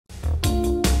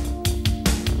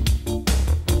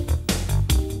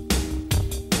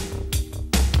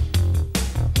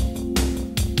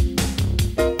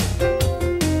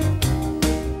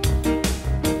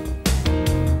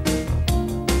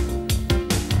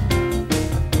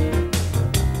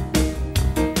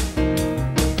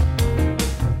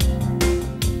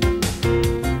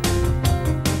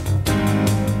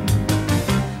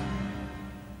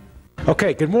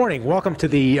Okay, good morning. Welcome to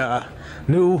the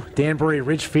new Danbury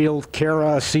Ridgefield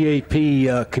CARA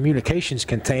CAP communications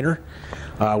container.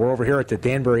 We're over here at the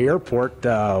Danbury Airport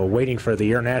waiting for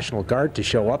the Air National Guard to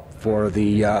show up for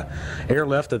the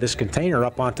airlift of this container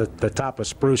up onto the top of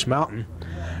Spruce Mountain.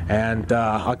 And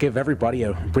I'll give everybody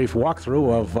a brief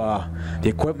walkthrough of the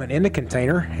equipment in the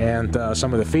container and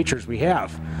some of the features we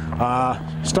have.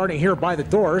 Starting here by the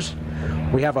doors,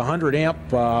 we have a 100 amp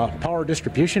power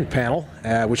distribution panel,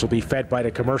 which will be fed by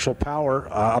the commercial power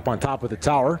up on top of the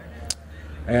tower.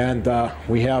 And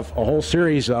we have a whole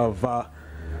series of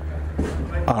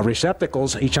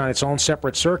receptacles, each on its own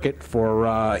separate circuit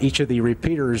for each of the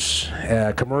repeaters,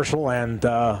 commercial and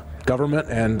government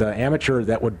and amateur,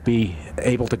 that would be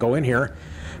able to go in here.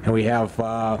 And we have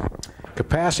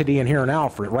capacity in here now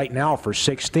right now for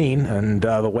 16, and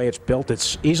the way it's built,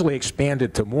 it's easily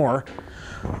expanded to more.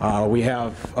 We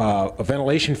have a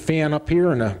ventilation fan up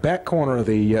here in the back corner of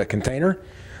the container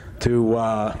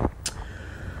to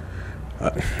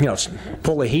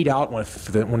pull the heat out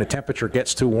when the temperature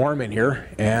gets too warm in here.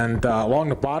 And along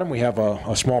the bottom we have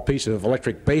a small piece of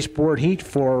electric baseboard heat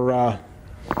for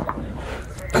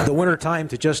the winter time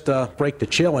to just break the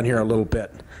chill in here a little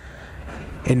bit.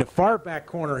 In the far back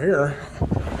corner here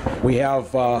we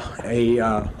have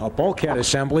a bulkhead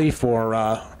assembly for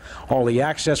all the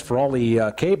access for all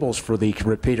the cables for the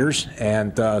repeaters,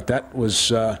 and that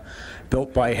was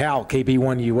built by Hal,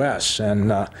 KB1US,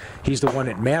 and he's the one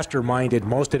that masterminded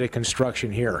most of the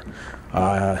construction here,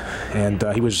 and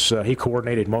he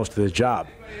coordinated most of the job.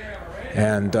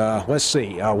 And let's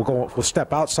see, we'll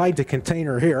step outside the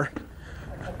container here,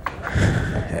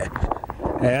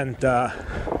 and why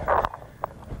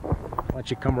don't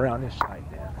you come around this side,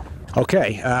 Dan?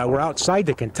 Okay, we're outside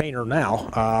the container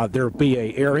now. There'll be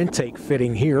an air intake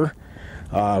fitting here,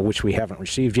 which we haven't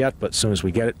received yet, but as soon as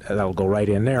we get it, that'll go right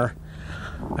in there.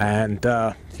 And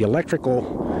the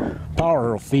electrical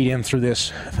power will feed in through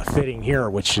this fitting here,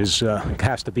 which has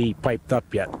to be piped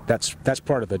up yet. That's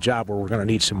part of the job where we're going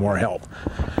to need some more help.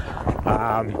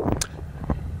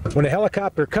 When the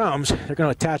helicopter comes, they're going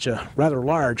to attach a rather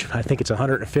large, I think it's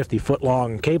 150-foot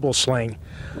long cable sling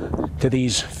to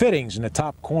these fittings in the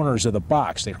top corners of the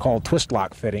box. They're called twist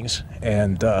lock fittings,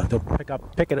 and they'll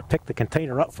pick the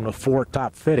container up from the 4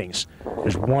 top fittings.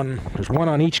 There's one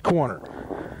on each corner,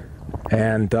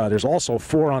 and there's also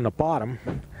 4 on the bottom,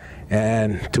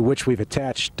 and to which we've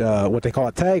attached what they call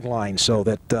a tag line, so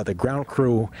that the ground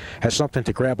crew has something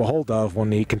to grab a hold of when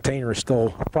the container is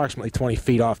still approximately 20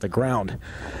 feet off the ground,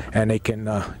 and they can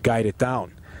guide it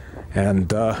down.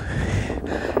 And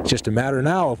it's just a matter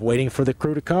now of waiting for the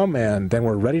crew to come, and then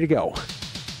we're ready to go.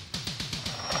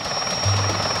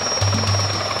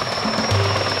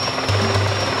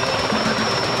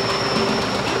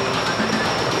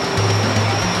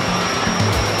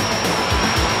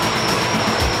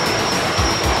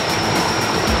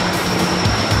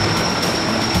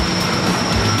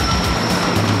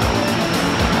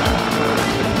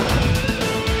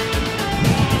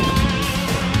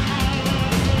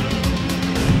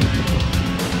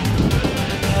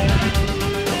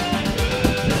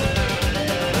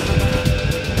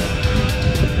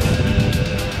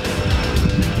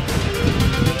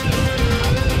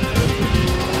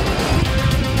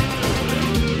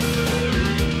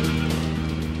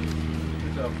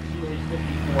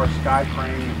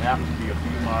 Skycrane happens to be a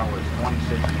female. There's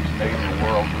 26 of these made in the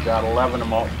world. We got 11 of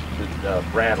them up to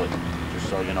Bradley, just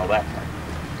so you know that.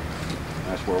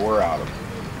 That's where we're out of.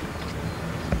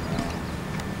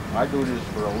 I do this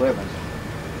for a living.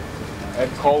 Ed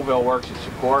Colville works at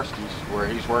Sikorsky's, where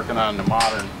he's working on the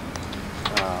modern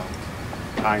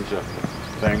kinds of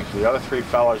things. The other 3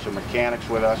 fellows are mechanics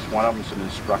with us. One of them's an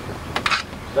instructor.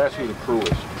 So that's who the crew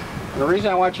is. And the reason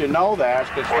I want you to know that is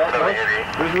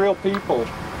because there's real people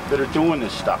that are doing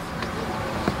this stuff.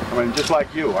 I mean, just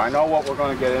like you. I know what we're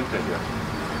going to get into here.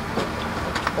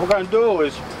 What we're going to do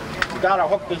is we've got to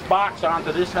hook this box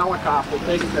onto this helicopter,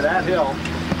 take it to that hill,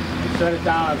 and set it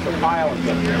down on some pylons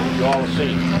up there, which you all have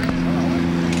seen.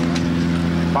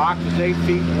 The box is 8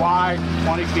 feet wide,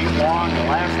 20 feet long. The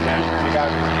last measure, we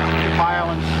got the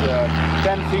pylons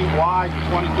 10 feet wide,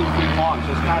 22 feet long,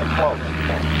 so it's kind of close.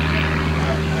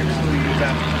 Actually, you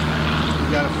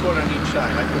got a foot on each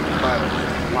side. I put the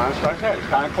pylons. Well, that's what I said. It's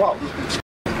kind of close.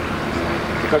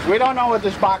 Because we don't know what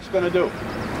this box is going to do.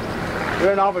 We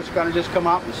don't know if it's going to just come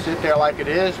up and sit there like it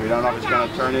is. We don't know if it's going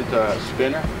to turn into a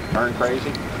spinner, turn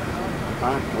crazy.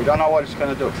 We don't know what it's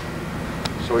going to do.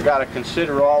 So we got to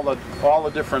consider all the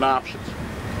different options.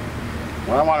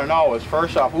 What I want to know is,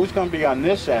 first off, who's going to be on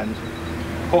this end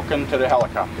hooking to the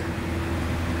helicopter?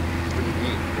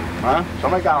 Huh?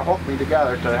 Somebody got to hook me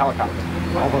together to the helicopter.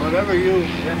 Whatever you,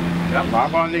 Yep,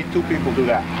 I'm going to need 2 people to do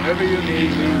that. whatever you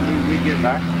need, we get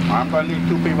back. I'm going to need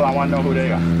 2 people. I want to know who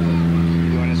they are.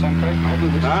 You doing this one, Craig? I'll do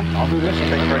this. Huh? I'll do this.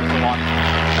 Take Craig for one.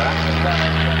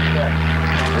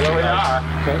 Here we are.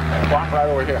 Okay. Walk right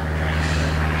over here.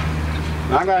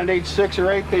 I'm going to need 6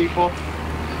 or 8 people.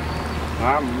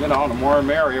 You know, the more the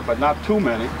merrier, but not too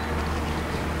many,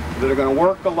 that are going to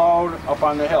work the load up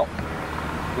on the hill.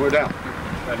 We're down.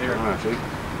 Right here. All right, see?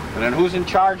 And then who's in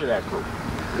charge of that group?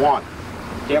 1.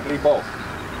 Can't be both.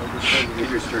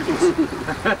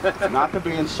 Not to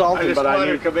be insulting, but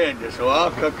I need come in, just so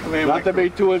I'll come in. not to be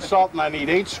too insulting. I need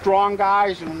 8 strong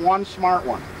guys and 1 smart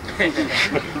one.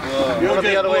 You'll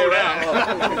the other way around.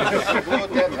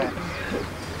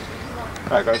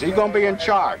 Because he's going to be in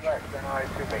charge.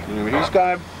 He's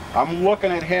got. I'm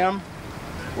looking at him.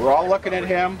 We're all looking at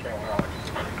him.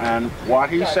 And what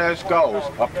he says goes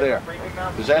up there.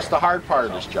 Because that's the hard part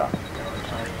of this job.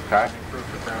 Okay?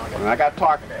 And I got to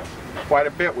talk quite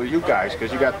a bit with you guys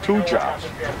because you got 2 jobs.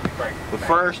 The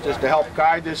first is to help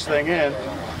guide this thing in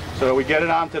so that we get it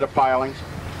onto the pilings.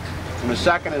 And the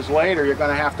second is later you're going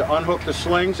to have to unhook the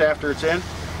slings after it's in.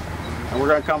 And we're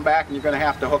going to come back and you're going to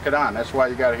have to hook it on. That's why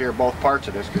you got to hear both parts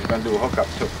of this because you're going to do a hookup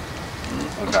too.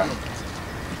 Okay.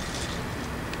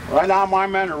 Right now my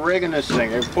men are rigging this thing.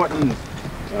 They're putting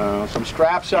some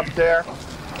straps up there.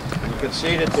 You can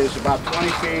see that there's about 20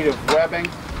 feet of webbing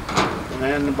and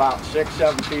then about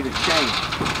 6-7 feet of chain.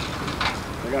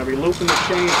 They're going to be looping the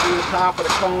chain through the top of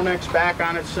the Conex back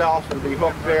on itself and be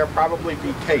hooked there, probably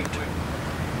be taped.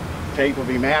 Tape will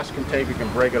be masking tape. You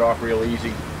can break it off real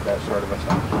easy, that sort of a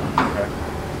stuff. Okay.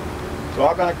 It's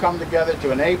all going to come together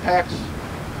to an apex,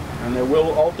 and there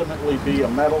will ultimately be a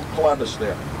metal clevis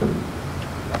there.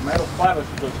 That metal clevis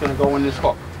is what's going to go in this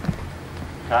hook.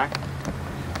 Okay?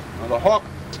 Now the hook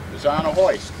is on a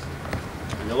hoist.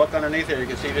 And you look underneath it, you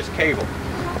can see this cable.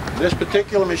 This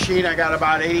particular machine, I got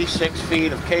about 86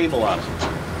 feet of cable on it.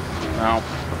 Now,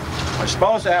 I'm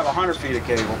supposed to have 100 feet of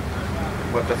cable,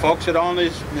 but the folks that owned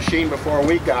this machine before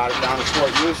we got it down at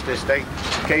Fort Eustis, they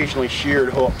occasionally sheared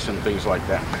hooks and things like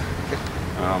that.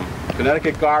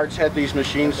 Connecticut Guards had these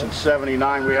machines since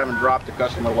 '79. We haven't dropped the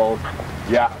customer load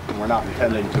yet, and we're not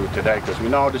intending to today because we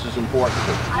know this is important.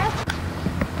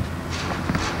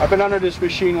 I've been under this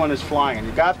machine when it's flying.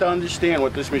 You got to understand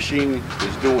what this machine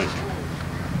is doing.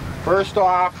 First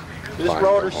off, this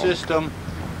rotor system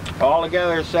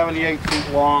altogether is 78 feet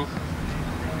long.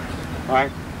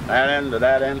 Right? That end to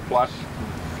that end plus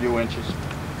a few inches.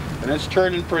 And it's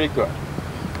turning pretty good.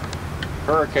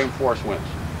 Hurricane force winds.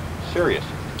 Serious.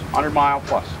 100 mile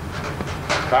plus.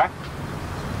 Okay?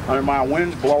 100 mile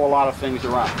winds blow a lot of things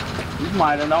around. You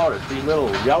might have noticed these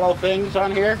little yellow things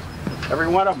on here. Every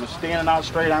one of them is standing out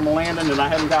straight. I'm landing and I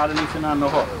haven't got anything on the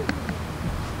hook.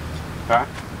 Okay?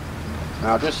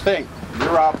 Now just think,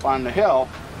 you're up on the hill.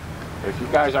 If you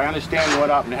guys, I understand you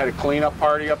went up and had a cleanup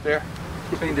party up there.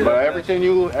 But everything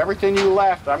you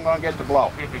left, I'm going to get to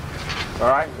blow. All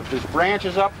right? If there's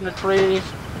branches up in the trees,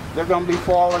 they're going to be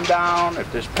falling down. If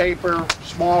there's paper,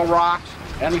 small rocks,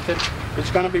 anything,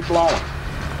 it's going to be blowing.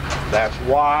 That's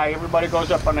why everybody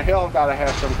goes up on the hill. Got to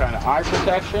have some kind of eye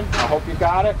protection. I hope you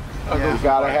got it. You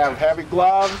got to have heavy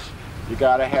gloves. You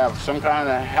got to have some kind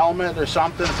of helmet or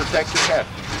something to protect your head.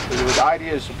 The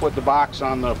idea is to put the box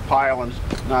on the pilings,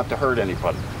 not to hurt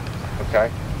anybody.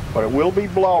 Okay? But it will be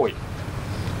blowy.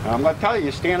 Now, I'm going to tell you,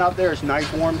 you stand out there, it's a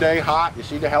nice warm day, hot. You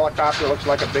see the helicopter, looks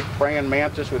like a big praying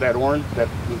mantis with that orange, that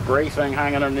gray thing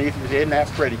hanging underneath. Isn't that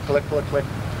pretty? Click, click, click.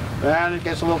 Then it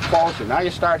gets a little closer. Now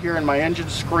you start hearing my engine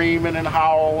screaming and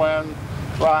howling,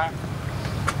 right?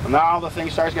 And now the thing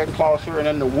starts getting closer, and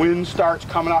then the wind starts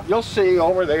coming up. You'll see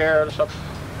over there, some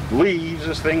leaves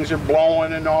as things are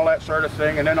blowing and all that sort of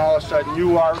thing, and then all of a sudden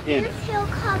you are in it.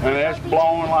 And it's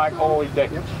blowing like holy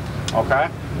dickens, okay?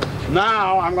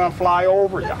 Now I'm going to fly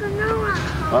over you.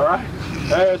 All right?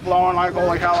 It's blowing like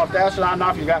holy hell. If that's not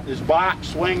enough, you got this box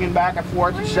swinging back and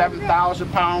forth at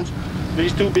 7,000 pounds.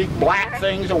 These 2 big black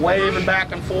things are waving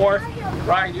back and forth.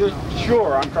 Right? You're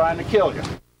sure I'm trying to kill you.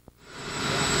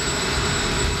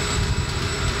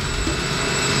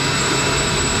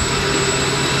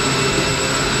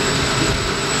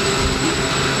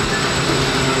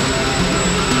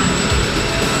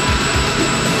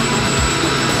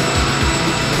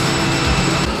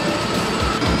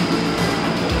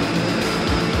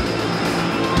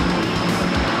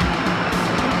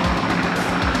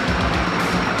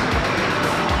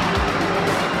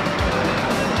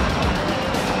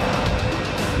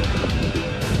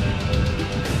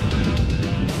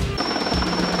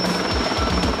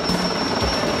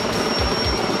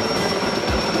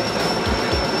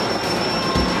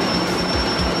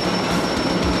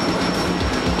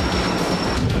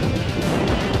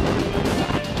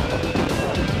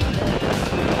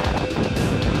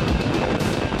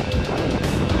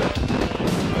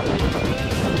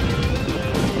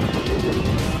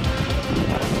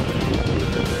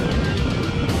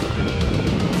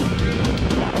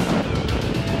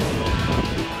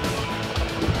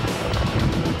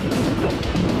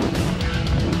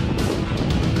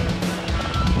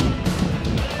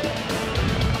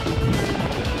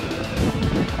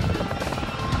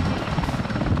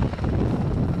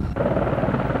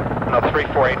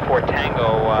 3484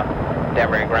 Tango,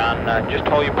 Danbury ground. Just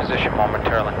hold your position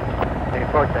momentarily.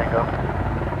 84 Tango.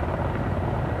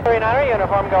 39er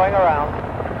uniform going around.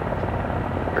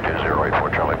 2084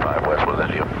 Charlie 5 West with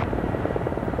you.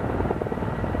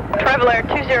 Traveler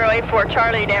 2084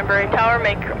 Charlie Danbury Tower,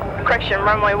 make correction,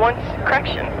 runway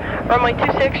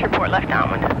 26, report left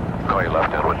downwind. Call you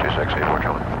left downwind 26, 84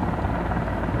 Charlie.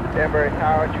 Danbury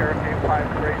Tower, Cherokee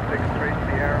 5363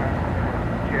 Sierra,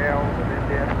 jail with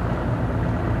India.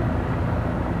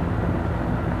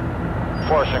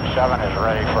 467 is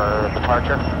ready for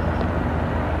departure.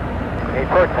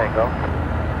 84 Tango.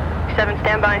 7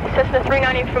 standby. Cessna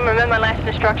 390 from my last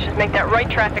instructions, make that right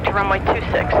traffic to runway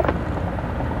 26.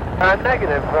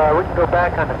 Negative. We can go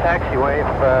back on the taxiway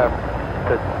to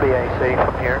BAC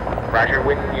from here. Roger,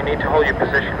 you need to hold your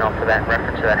position though for that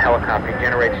reference to that helicopter. He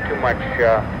generates too much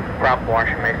prop wash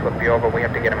and may flip you over. We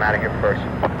have to get him out of here first.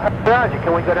 Roger,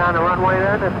 can we go down the runway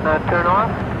then and turn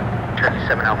off? Turkey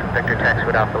 7 Alpha Victor, taxi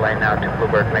without delay now to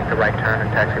Bluebird. Make the right turn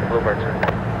and taxi to Bluebird.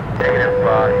 Negative.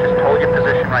 Just hold your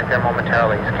position right there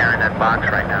momentarily. He's carrying that box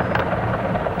right now.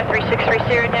 363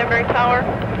 Sierra Danbury Tower.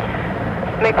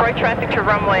 Make right traffic to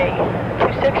runway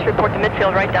 26, report to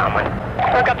midfield right downwind.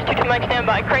 Helicopter 22 Mike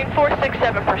standby. Crane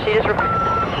 467, proceed as reported.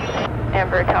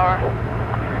 Danbury Tower.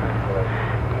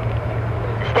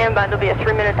 Standby, there'll be a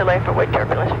 3-minute delay for wake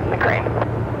turbulence from the crane.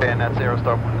 And that's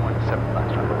Aerostar 117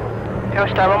 Foxtrot.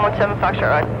 Aerostar 117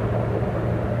 Foxtrot, right.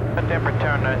 Denver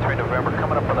turn 3 November,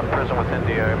 coming up on the prison with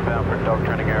India, inbound for dog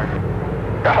training area.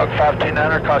 Hawk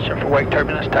 529er, caution for wake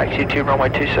turbulence, taxi to runway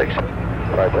 26.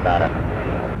 529er.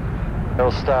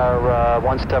 Aerostar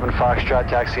 17 Foxtrot,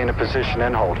 taxi into position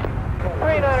and hold.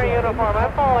 39er uniform,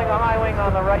 I'm following a high wing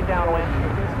on the right downwind.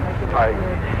 Alright.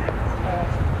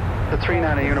 The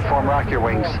 39er uniform, rock your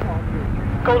wings.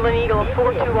 Golden Eagle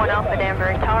 421 Alpha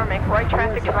Danbury Tower, make right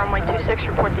traffic to runway 26,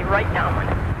 report the right downwind.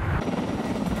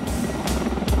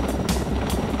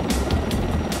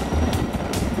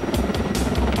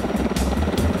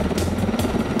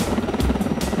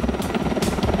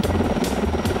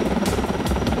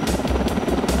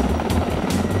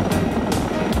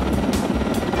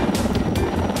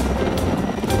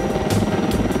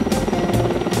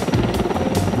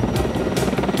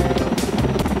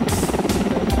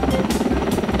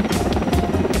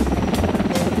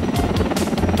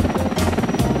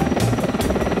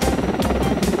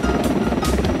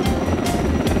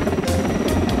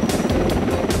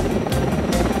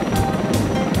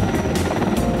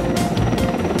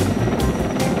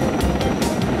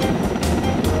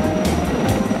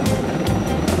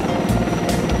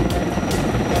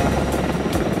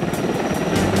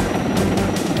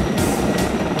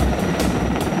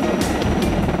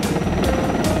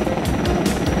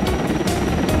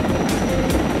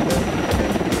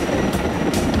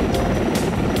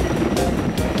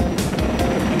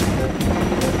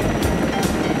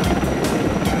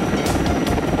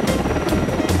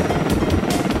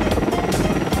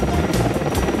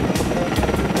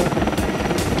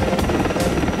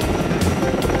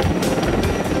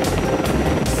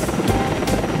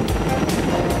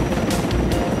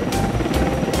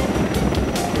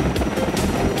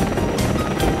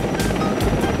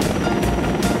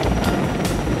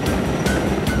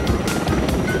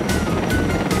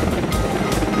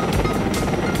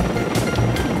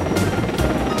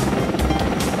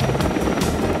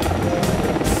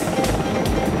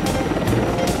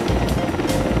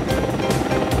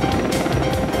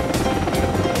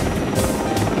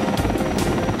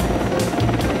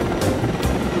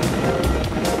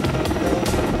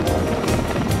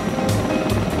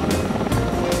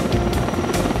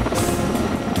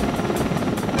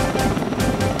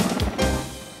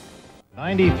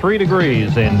 .93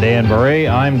 degrees in Danbury.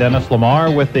 I'm Dennis Lamar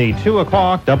with the 2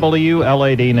 o'clock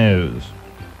WLAD News.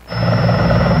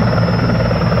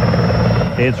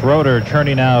 Its rotor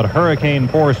churning out hurricane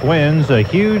force winds. A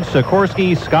huge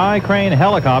Sikorsky Skycrane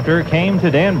helicopter came to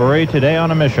Danbury today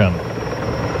on a mission.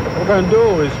 What we're going to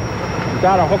do is we've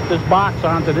got to hook this box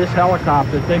onto this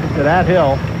helicopter, take it to that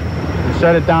hill, and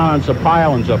set it down on some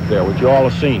pylons up there, which you all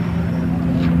have seen.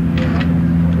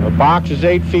 The box is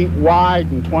 8 feet wide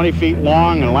and 20 feet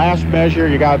long, and last measure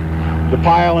you got the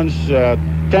pylons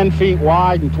 10 feet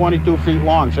wide and 22 feet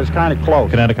long, so it's kind of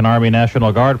close. Connecticut Army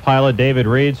National Guard pilot David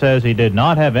Reed says he did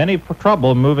not have any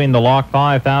trouble moving the locked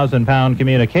 5,000-pound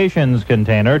communications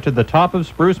container to the top of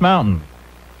Spruce Mountain.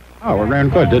 Oh, it ran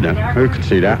good, didn't it? You could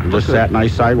see that. It just sat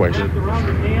nice sideways.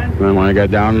 And then when I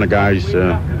got down, the guys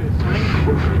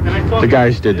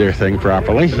did their thing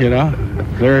properly, you know.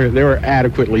 They were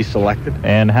adequately selected.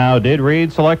 And how did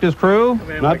Reed select his crew?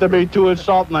 Not to be too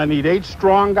insulting, I need 8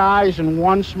 strong guys and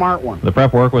 1 smart one. The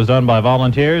prep work was done by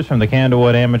volunteers from the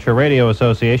Candlewood Amateur Radio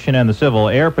Association and the Civil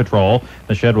Air Patrol.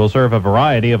 The shed will serve a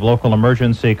variety of local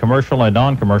emergency commercial and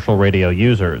non-commercial radio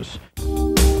users.